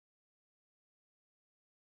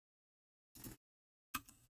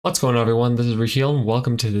What's going on, everyone? This is Raheel and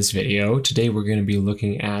welcome to this video. Today we're going to be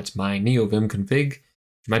looking at my NeoVim config.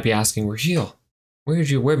 You might be asking, Raheel, where have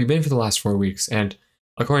you been for the last 4 weeks? And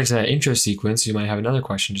according to that intro sequence, you might have another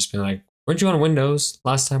question, just being like, weren't you on Windows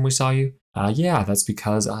last time we saw you? Yeah, that's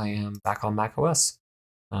because I am back on macOS.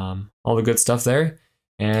 All the good stuff there.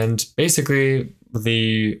 And basically,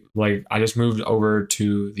 I just moved over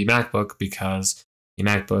to the MacBook because the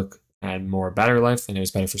MacBook had more battery life and it was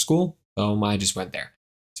better for school, so I just went there.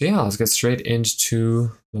 So yeah, let's get straight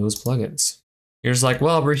into those plugins. You're just like,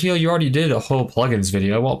 well, Raheel, you already did a whole plugins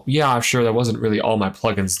video. Well, yeah, sure, that wasn't really all my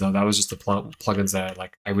plugins though. That was just the plugins that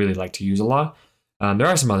I really like to use a lot. There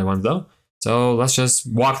are some other ones though. So let's just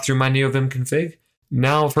walk through my NeoVim config.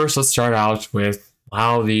 Now, first, let's start out with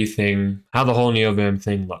how the whole NeoVim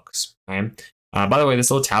thing looks. Okay? By the way, this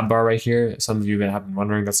little tab bar right here, some of you that have been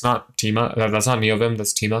wondering, that's not NeoVim,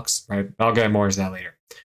 that's Tmux, right? I'll get more into that later.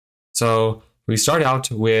 So we start out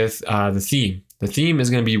with the theme. The theme is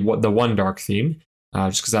going to be the OneDark theme,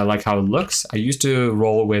 just because I like how it looks. I used to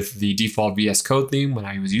roll with the default VS Code theme when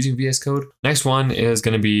I was using VS Code. Next one is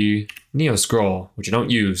going to be NeoScroll, which I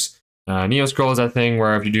don't use. NeoScroll is that thing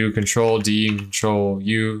where if you do Control-D and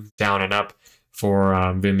Control-U down and up for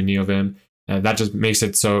Vim and NeoVim, that just makes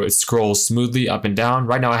it so it scrolls smoothly up and down.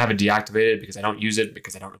 Right now I have it deactivated because I don't use it,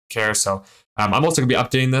 because I don't really care. So I'm also going to be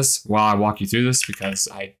updating this while I walk you through this because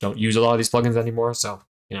I don't use a lot of these plugins anymore. So,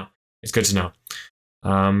 it's good to know.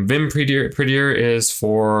 Vim Prettier is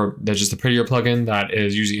for just a prettier plugin that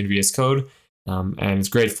is usually in VS Code. And it's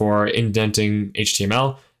great for indenting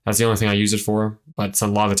HTML. That's the only thing I use it for, but a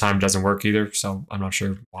lot of the time it doesn't work either. So I'm not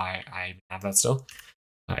sure why I have that still.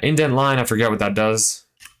 Indent line, I forget what that does.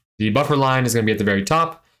 The buffer line is going to be at the very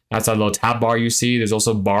top. That's that little tab bar you see. There's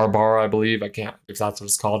also bar, I believe. I can't, if that's what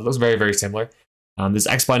it's called. It looks very, very similar. This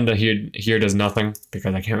X button here does nothing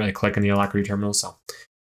because I can't really click in the Alacrity terminal. So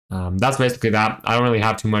that's basically that. I don't really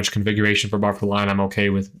have too much configuration for buffer line. I'm okay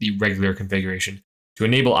with the regular configuration. To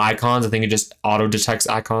enable icons, I think it just auto detects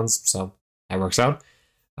icons. So that works out.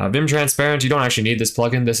 Vim Transparent, you don't actually need this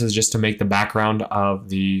plugin. This is just to make the background of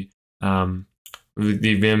the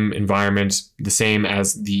Vim environment the same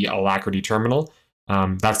as the Alacrity terminal.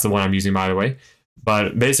 That's the one I'm using, by the way.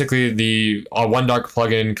 But basically, the OneDark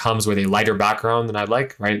plugin comes with a lighter background than I'd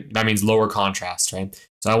like, right? That means lower contrast, right?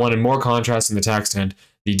 So I wanted more contrast in the text, and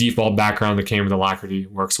the default background that came with Alacrity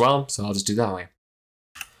works well, so I'll just do that way.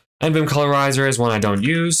 And Vim Colorizer is one I don't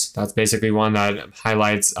use. That's basically one that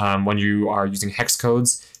highlights when you are using hex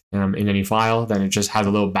codes in any file, then it just has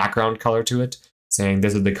a little background color to it, saying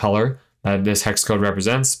this is the color that this hex code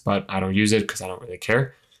represents, but I don't use it because I don't really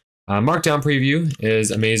care. Markdown Preview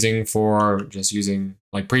is amazing for just using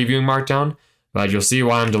previewing Markdown, but you'll see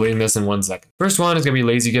why I'm deleting this in 1 second. First one is going to be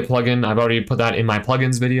LazyGit plugin. I've already put that in my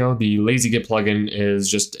plugins video. The LazyGit plugin is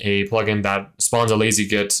just a plugin that spawns a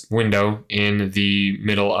LazyGit window in the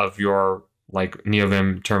middle of your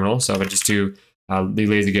NeoVim terminal. So if I just do the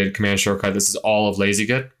LazyGit command shortcut, this is all of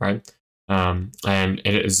LazyGit, right? And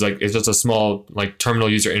it is it's just a small terminal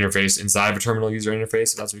user interface inside of a terminal user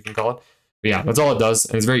interface, if that's what you can call it. But yeah, that's all it does,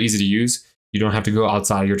 and it's very easy to use. You don't have to go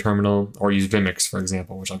outside your terminal or use Vimix, for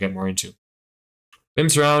example, which I'll get more into. Vim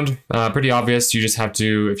Surround, pretty obvious. You just have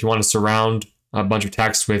to, if you want to surround a bunch of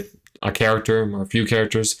text with a character or a few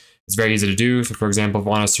characters, it's very easy to do. So for example, if I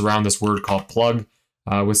want to surround this word called plug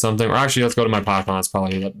with something, or actually let's go to my Python, it's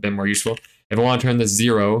probably a bit more useful. If I want to turn this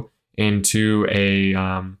 0 into a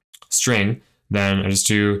string, then I just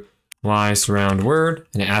do y surround word,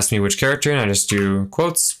 and it asks me which character, and I just do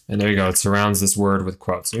quotes, and there you go. It surrounds this word with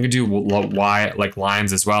quotes. You can do y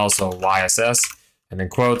lines as well, so YSS, and then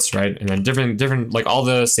quotes, right? And then different all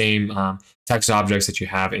the same text objects that you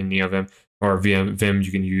have in NeoVim or Vim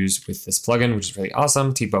you can use with this plugin, which is really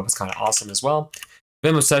awesome. Tbop is kind of awesome as well.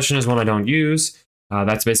 Vim Obsession is one I don't use.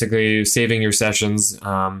 That's basically saving your sessions.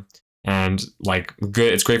 And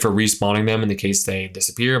it's great for respawning them in the case they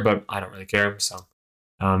disappear, but I don't really care. So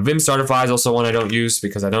Vim Startify is also one I don't use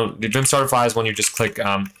because Vim Startify is when you just click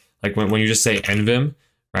when you just say NVim,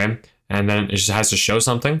 right? And then it just has to show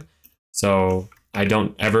something. So I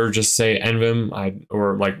don't ever just say NVim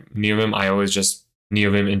or NeoVim. I always just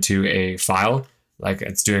NeoVim into a file like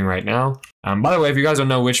it's doing right now. By the way, if you guys don't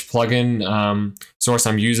know which plugin source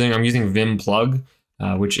I'm using Vim Plug,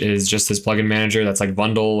 which is just this plugin manager that's like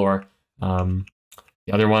Bundle or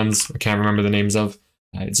the other ones I can't remember the names of.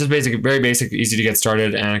 It's just very basic, easy to get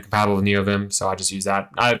started, and compatible with NeoVim, so I just use that.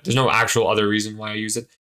 There's no actual other reason why I use it.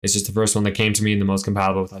 It's just the first one that came to me and the most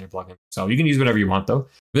compatible with other plugins. So you can use whatever you want though.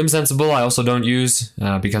 Vim Sensible I also don't use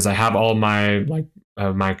because I have all my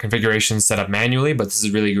my configurations set up manually, but this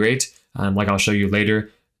is really great. Like I'll show you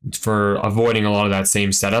later, for avoiding a lot of that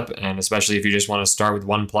same setup, and especially if you just want to start with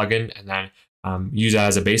one plugin and then use that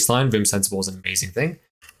as a baseline, Vim Sensible is an amazing thing.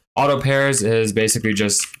 Auto pairs is basically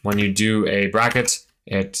just when you do a bracket,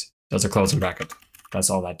 it does a closing bracket. That's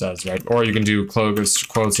all that does, right? Or you can do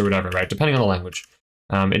quotes or whatever, right? Depending on the language.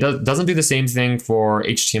 It doesn't do the same thing for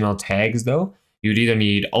HTML tags, though. You'd either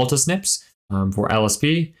need altisnips for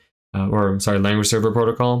LSP, language server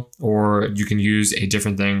protocol, or you can use a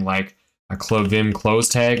different thing like a Vim close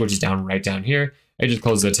tag, which is right down here. It just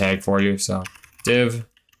closes the tag for you. So div,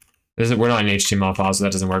 we're not in HTML file, so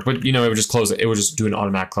that doesn't work. But it would just close it. It would just do an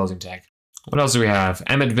automatic closing tag. What else do we have?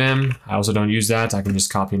 Init.vim. I also don't use that. I can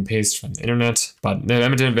just copy and paste from the internet. But the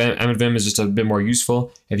init.vim is just a bit more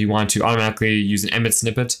useful if you want to automatically use an emit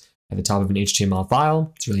snippet at the top of an HTML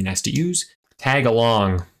file. It's really nice to use. Tag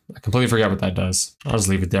along. I completely forgot what that does. I'll just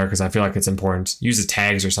leave it there because I feel like it's important. Use the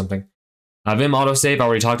tags or something. Vim autosave. I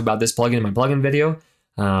already talked about this plugin in my plugin video.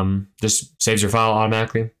 Just saves your file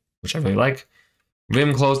automatically, which I really like.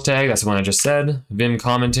 Vim close tag. That's the one I just said. Vim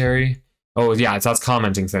commentary. Oh yeah, that's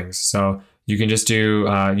commenting things. So you can just do,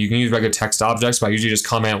 you can use regular text objects, but I usually just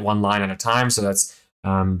comment one line at a time. So that's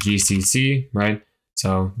GCC, right?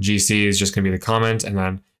 So GC is just going to be the comment, and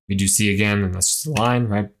then we do C again, and that's just the line,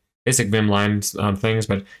 right? Basic Vim line things,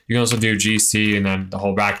 but you can also do GC and then the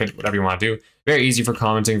whole bracket, whatever you want to do. Very easy for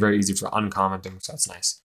commenting, very easy for uncommenting, so that's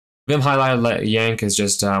nice. Vim highlighted yank is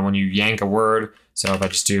just when you yank a word. So if I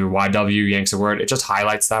just do YW yanks a word, it just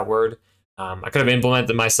highlights that word. I could have implemented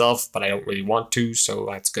it myself, but I don't really want to, so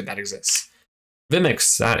that's good that exists.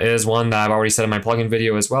 Vimix, that is one that I've already said in my plugin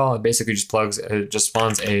video as well. It basically just spawns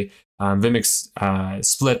a Vimix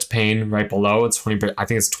split pane right below. It's 20%, I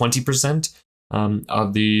think it's 20%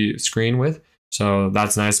 of the screen width. So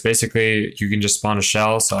that's nice. Basically, you can just spawn a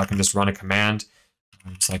shell, so I can just run a command.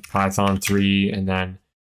 It's like Python 3 and then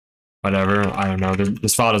whatever. I don't know.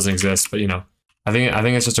 This file doesn't exist, but I think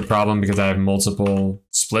it's just a problem because I have multiple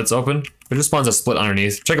splits open. It just spawns a split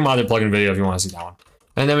underneath. Check out my other plugin video if you want to see that one.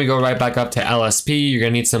 And then we go right back up to LSP. You're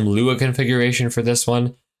going to need some Lua configuration for this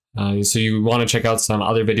one. So you want to check out some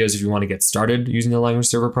other videos if you want to get started using the language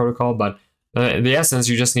server protocol. But in the essence,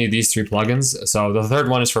 you just need these 3 plugins. So the third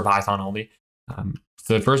one is for Python only.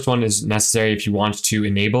 So the first one is necessary if you want to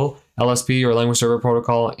enable LSP or language server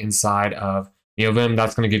protocol inside of NeoVim.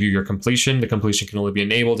 That's going to give you your completion. The completion can only be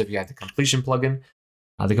enabled if you have the completion plugin.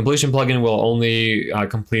 The completion plugin will only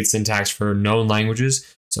complete syntax for known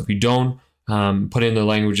languages. So if you don't put in the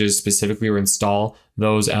languages specifically or install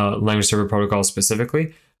those language server protocols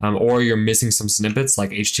specifically, or you're missing some snippets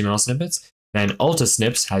like HTML snippets, then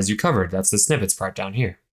altisnips has you covered. That's the snippets part down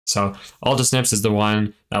here. So altisnips is the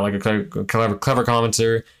one that, like a clever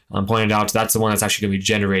commenter pointed out, that's the one that's actually going to be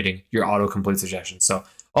generating your autocomplete suggestions. So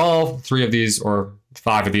all 3 of these or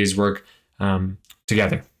 5 of these work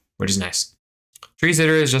together, which is nice. Tree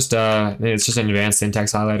sitter is just it's just an advanced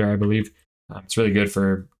syntax highlighter, I believe. It's really good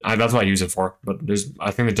for, that's what I use it for, but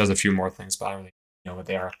I think it does a few more things, but I don't really know what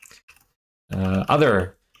they are.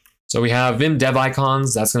 So we have Vim dev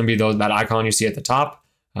icons. That's going to be that icon you see at the top.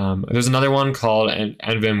 There's another one called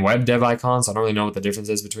NVim web dev icons. I don't really know what the difference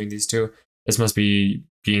is between these two. This must be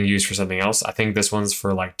being used for something else. I think this one's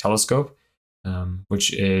for like Telescope,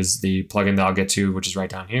 which is the plugin that I'll get to, which is right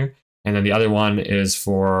down here. And then the other one is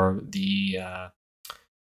for the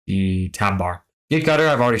tab bar. Git Gutter,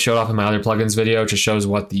 I've already showed off in my other plugins video. It just shows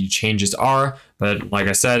what the changes are. But like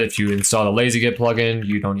I said, if you install the LazyGit plugin,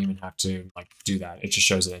 you don't even have to do that. It just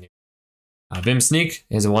shows it anyway. Vim Sneak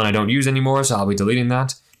is the one I don't use anymore, so I'll be deleting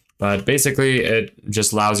that. But basically, it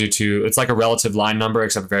just allows you to, it's like a relative line number,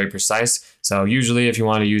 except very precise. So usually if you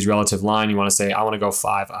want to use relative line, you want to say, I want to go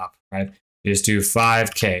 5 up, right? You just do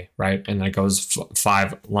 5K, right? And that goes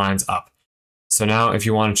 5 lines up. So now if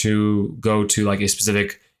you want to go to like a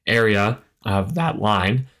specific area of that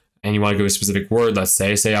line, and you want to go to a specific word, let's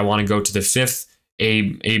say I want to go to the 5th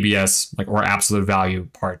ABS, or absolute value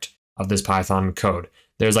part of this Python code.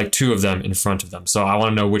 There's like 2 of them in front of them. So I want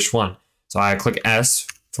to know which one. So I click S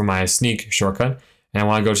for my sneak shortcut, and I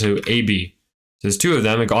want to go to AB. So there's 2 of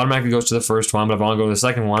them. It automatically goes to the first one, but if I want to go to the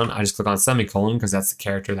second one, I just click on semicolon because that's the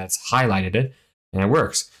character that's highlighted it, and it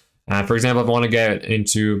works. For example, if I want to get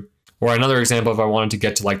into, or another example, if I wanted to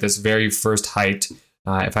get to like this very first height,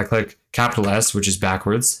 if I click capital S, which is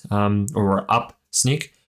backwards, or up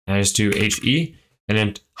sneak, and I just do HE, and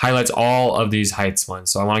it highlights all of these heights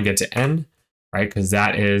ones. So I want to get to N, right? Because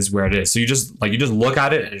that is where it is. So you just look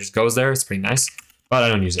at it and it just goes there. It's pretty nice, but I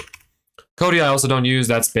don't use it. Kodi I also don't use.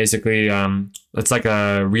 That's basically, it's like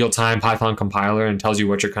a real-time Python compiler and tells you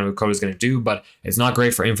what your kind of code is going to do, but it's not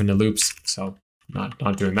great for infinite loops. So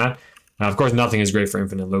not doing that. Of course, nothing is great for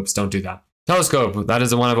infinite loops. Don't do that. Telescope, that is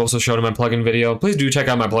the one I've also showed in my plugin video. Please do check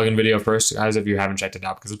out my plugin video first, guys, if you haven't checked it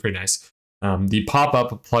out, because it's pretty nice. The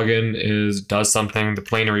pop-up plugin does something. The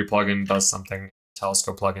planary plugin does something.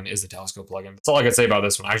 Telescope plugin is the telescope plugin. That's all I can say about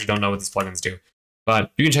this one. I actually don't know what these plugins do.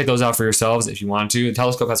 But you can check those out for yourselves if you want to. The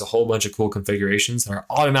telescope has a whole bunch of cool configurations that are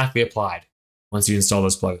automatically applied once you install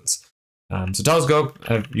those plugins. So telescope,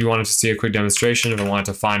 if you wanted to see a quick demonstration, if I wanted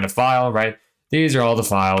to find a file, right? These are all the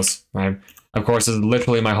files, right? Of course, this is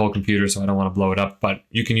literally my whole computer, so I don't want to blow it up, but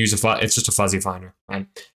you can use it's just a fuzzy finder, right?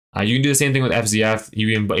 You can do the same thing with FZF,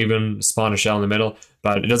 even spawn a shell in the middle,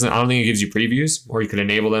 but it doesn't, I don't think it gives you previews, or you could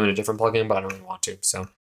enable them in a different plugin, but I don't really want to. So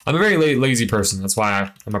I'm a very lazy person. That's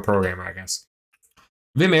why I'm a programmer, I guess.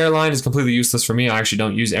 Vim Airline is completely useless for me. I actually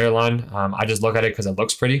don't use Airline. I just look at it because it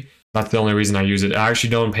looks pretty. That's the only reason I use it. I actually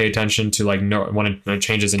don't pay attention to like when it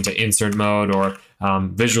changes into insert mode or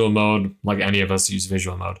visual mode, like any of us use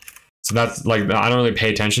visual mode. So that's like, I don't really pay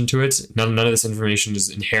attention to it. None of this information is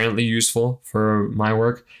inherently useful for my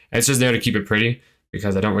work. It's just there to keep it pretty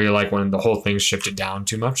because I don't really like when the whole thing's shifted down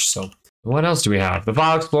too much. So what else do we have? The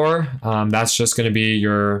File Explorer, that's just going to be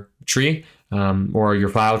your tree or your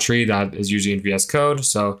file tree that is usually in VS Code.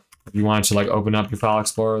 So if you want to like open up your File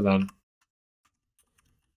Explorer, then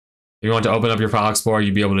if you want to open up your File Explorer,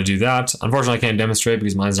 you'd be able to do that. Unfortunately, I can't demonstrate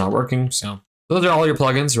because mine's not working. So those are all your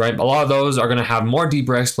plugins, right? A lot of those are going to have more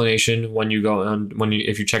deeper explanation when you go and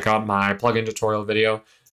if you check out my plugin tutorial video,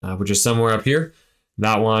 which is somewhere up here.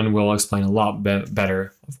 That one will explain a lot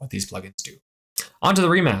better of what these plugins do. Onto the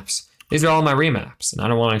remaps. These are all my remaps, and I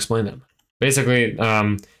don't want to explain them. Basically,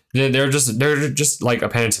 they're just like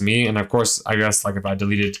appended to me, and of course, I guess like if I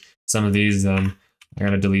deleted some of these, then I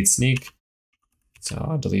gotta delete sneak. So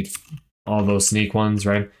I'll delete all those sneak ones,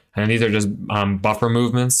 right? And these are just buffer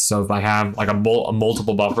movements. So if I have like a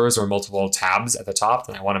multiple buffers or multiple tabs at the top,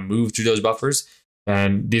 and I want to move through those buffers,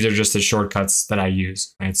 then these are just the shortcuts that I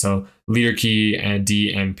use, right? So leader key and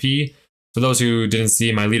D and P. For those who didn't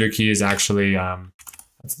see, my leader key is actually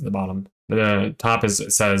that's at the bottom. The top it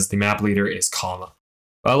says the map leader is comma.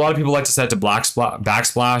 But a lot of people like to set it to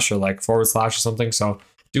backsplash or like / or something. So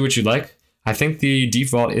do what you like. I think the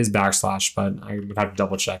default is backslash, but I would have to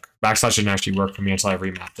double check. Backslash didn't actually work for me until I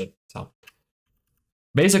remapped it. So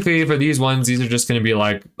basically for these ones, these are just going to be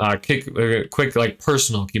like quick like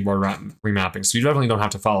personal keyboard remapping. So you definitely don't have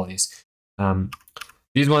to follow these.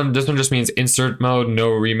 This one just means insert mode, no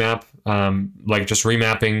remap, like just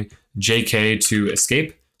remapping JK to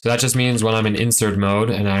escape. So that just means when I'm in insert mode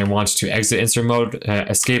and I want to exit insert mode,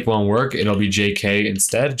 escape won't work. It'll be JK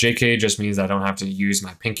instead. JK just means I don't have to use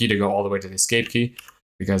my pinky to go all the way to the escape key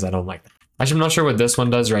because I don't like that. Actually, I'm not sure what this one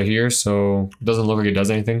does right here, so it doesn't look like it does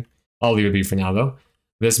anything. I'll leave it be for now though.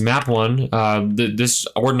 This map one, this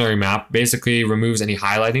ordinary map basically removes any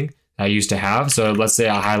highlighting I used to have. So let's say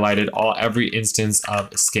I highlighted every instance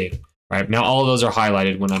of escape, right? Now all of those are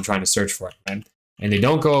highlighted when I'm trying to search for it, right? And they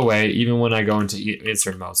don't go away even when I go into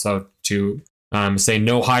insert mode. So to say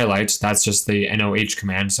no highlight, that's just the NOH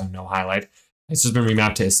command, so no highlight. It's just been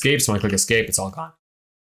remapped to escape, so when I click escape, it's all gone.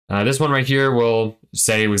 This one right here will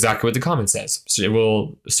say exactly what the comment says. So it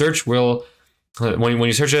will search, when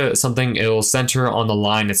you search something, it'll center on the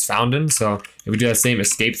line it's found in. So if we do that same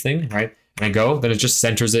escape thing, right, and I go, then it just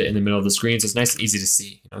centers it in the middle of the screen, so it's nice and easy to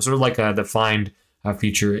see. Sort of like the find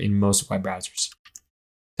feature in most web browsers.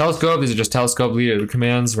 Telescope, these are just telescope leader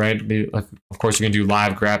commands, right? Of course, you can do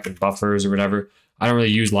live grep and buffers or whatever. I don't really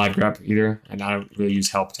use live grep either, and I don't really use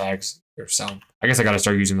help tags here, so I guess I gotta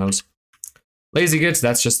start using those. Lazy git,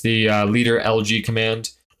 that's just the leader LG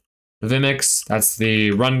command. The Vimix, that's the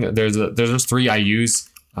run. There's just 3 I use.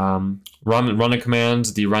 Run a command,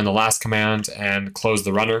 the run the last command, and close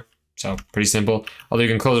the runner. So pretty simple. Although you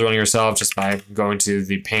can close the runner yourself just by going to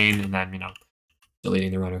the pane and then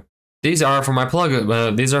deleting the runner. These are for my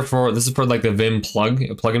plugin. This is for like the Vim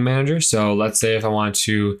plugin manager. So let's say if I want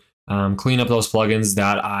to clean up those plugins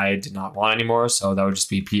that I did not want anymore. So that would just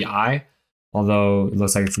be PI. Although it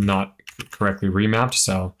looks like it's not correctly remapped.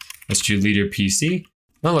 So let's do leader PC.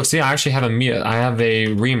 Now look, see, I actually have a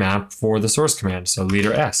remap for the source command. So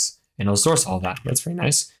leader S, and it'll source all that. That's very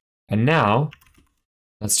nice. And now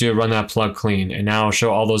let's do run that plug clean, and now I'll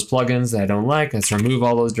show all those plugins that I don't like. Let's remove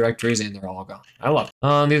all those directories, and they're all gone. I love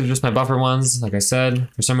it. These are just my buffer ones. Like I said,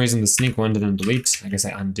 for some reason the sneak one didn't delete. I guess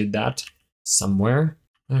I undid that somewhere.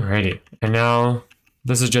 Alrighty, and now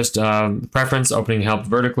this is just preference opening help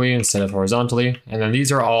vertically instead of horizontally. And then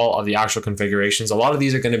these are all of the actual configurations. A lot of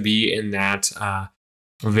these are going to be in that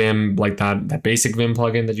Vim, like that basic Vim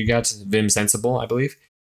plugin that you get, Vim Sensible, I believe.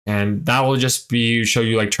 And that will just show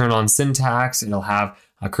you like turn on syntax. It'll have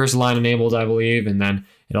cursor line enabled, I believe, and then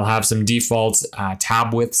it'll have some default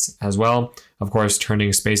tab widths as well. Of course,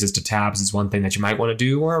 turning spaces to tabs is one thing that you might want to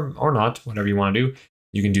do, or not, whatever you want to do,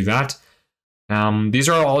 you can do that. These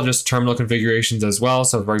are all just terminal configurations as well.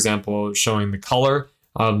 So for example, showing the color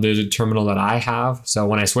of the terminal that I have. So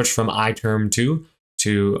when I switch from iTerm2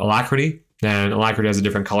 to Alacrity, then Alacrity has a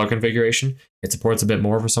different color configuration. It supports a bit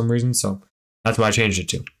more for some reason, so that's what I changed it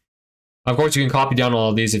to. Of course, you can copy down all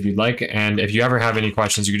of these if you'd like, and if you ever have any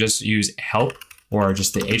questions, you can just use help or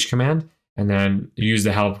just the H command, and then use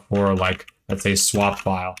the help for, like, let's say swap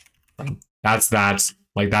file. That's that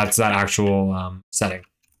actual setting.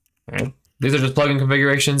 Right? These are just plugin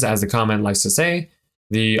configurations, as the comment likes to say.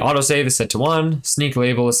 The autosave is set to 1. Sneak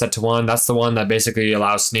label is set to 1. That's the one that basically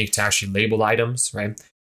allows Sneak to actually label items, right?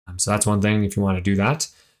 So that's one thing if you want to do that.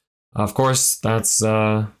 Of course, that's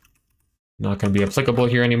not going to be applicable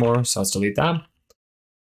here anymore, so let's delete that.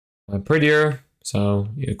 Prettier, so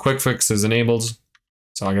quick fix is enabled.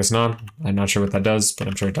 So I guess not. I'm not sure what that does, but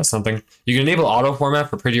I'm sure it does something. You can enable auto format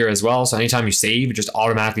for prettier as well. So anytime you save, it just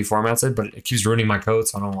automatically formats it, but it keeps ruining my code,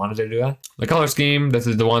 so I don't want it to do that. The color scheme, this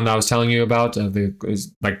is the one that I was telling you about,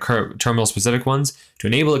 the current terminal specific ones. To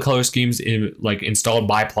enable the color schemes installed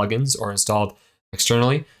by plugins or installed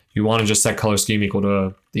externally, you want to just set color scheme equal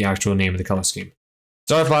to the actual name of the color scheme.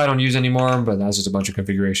 Starfly I don't use anymore, but that's just a bunch of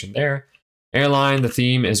configuration there. Airline, the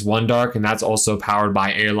theme is OneDark, and that's also powered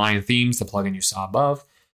by Airline Themes, the plugin you saw above.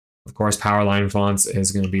 Of course, Powerline Fonts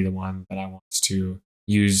is going to be the one that I want to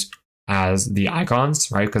use as the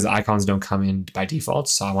icons, right? Because the icons don't come in by default,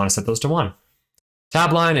 so I want to set those to 1.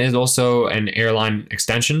 Tabline is also an Airline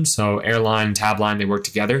extension, so Airline, Tabline, they work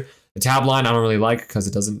together. The Tabline I don't really like because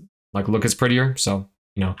it doesn't look as prettier, so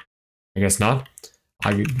I guess not.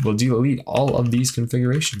 I will delete all of these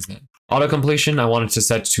configurations then. Auto completion, I wanted to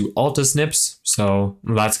set to Alta snips, so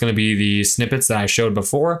that's going to be the snippets that I showed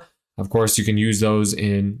before. Of course, you can use those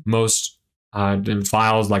in most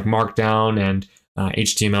files like Markdown and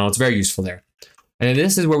HTML. It's very useful there. And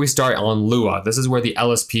this is where we start on Lua. This is where the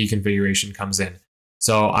LSP configuration comes in.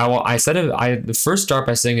 So I first start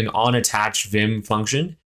by saying an onAttachVim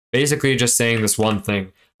function, basically just saying this one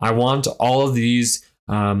thing. I want all of these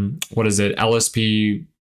LSP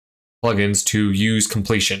plugins to use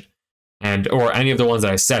completion, or any of the ones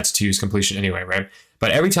that I set to use completion anyway, right?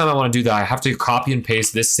 But every time I want to do that, I have to copy and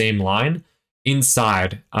paste this same line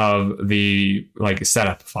inside of the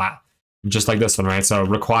setup file, just like this one, right? So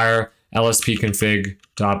require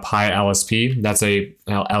lspconfig.pylsp, that's a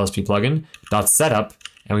LSP plugin, .setup,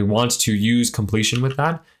 and we want to use completion with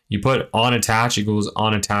that. You put onAttach equals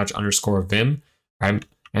onAttach_vim, right?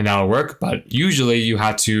 And that'll work, but usually you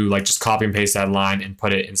have to just copy and paste that line and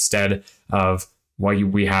put it instead of what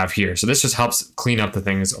we have here. So this just helps clean up the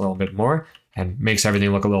things a little bit more and makes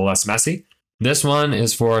everything look a little less messy. This one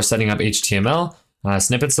is for setting up HTML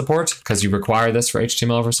snippet support, because you require this for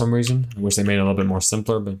HTML for some reason. I wish they made it a little bit more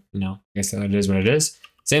simpler, but I guess that it is what it is.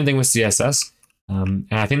 Same thing with CSS. And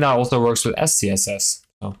I think that also works with SCSS.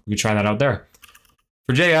 So we can try that out there.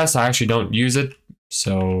 For JS, I actually don't use it,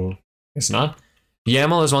 so I guess not.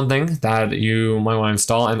 YAML is one thing that you might want to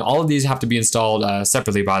install, and all of these have to be installed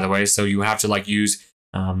separately, by the way. So you have to use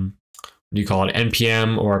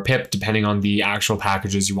npm or pip, depending on the actual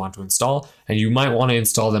packages you want to install, and you might want to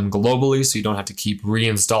install them globally, so you don't have to keep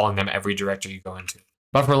reinstalling them every directory you go into.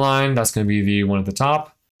 Bufferline, that's going to be the one at the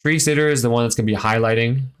top. Tree sitter is the one that's going to be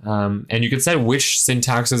highlighting, and you can set which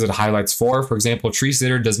syntaxes it highlights for. For example, tree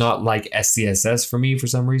sitter does not like SCSS for me for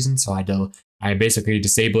some reason, so I basically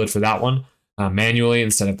disable it for that one. Manually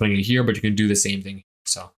instead of putting it here, but you can do the same thing.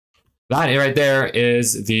 So that right there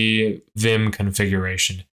is the Vim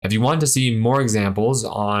configuration. If you want to see more examples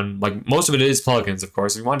on, most of it is plugins, of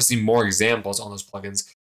course. If you want to see more examples on those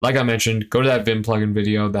plugins, like I mentioned, go to that Vim plugin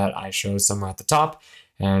video that I showed somewhere at the top,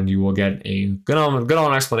 and you will get a good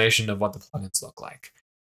on explanation of what the plugins look like.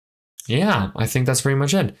 Yeah, I think that's pretty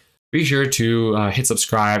much it. Be sure to hit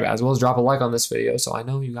subscribe as well as drop a like on this video so I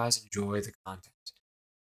know you guys enjoy the content.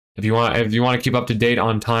 If you want to keep up to date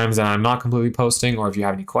on times that I'm not completely posting, or if you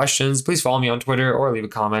have any questions, please follow me on Twitter or leave a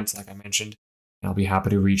comment, like I mentioned, and I'll be happy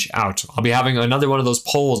to reach out. I'll be having another one of those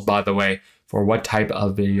polls, by the way, for what type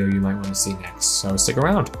of video you might want to see next. So stick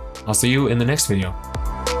around. I'll see you in the next video.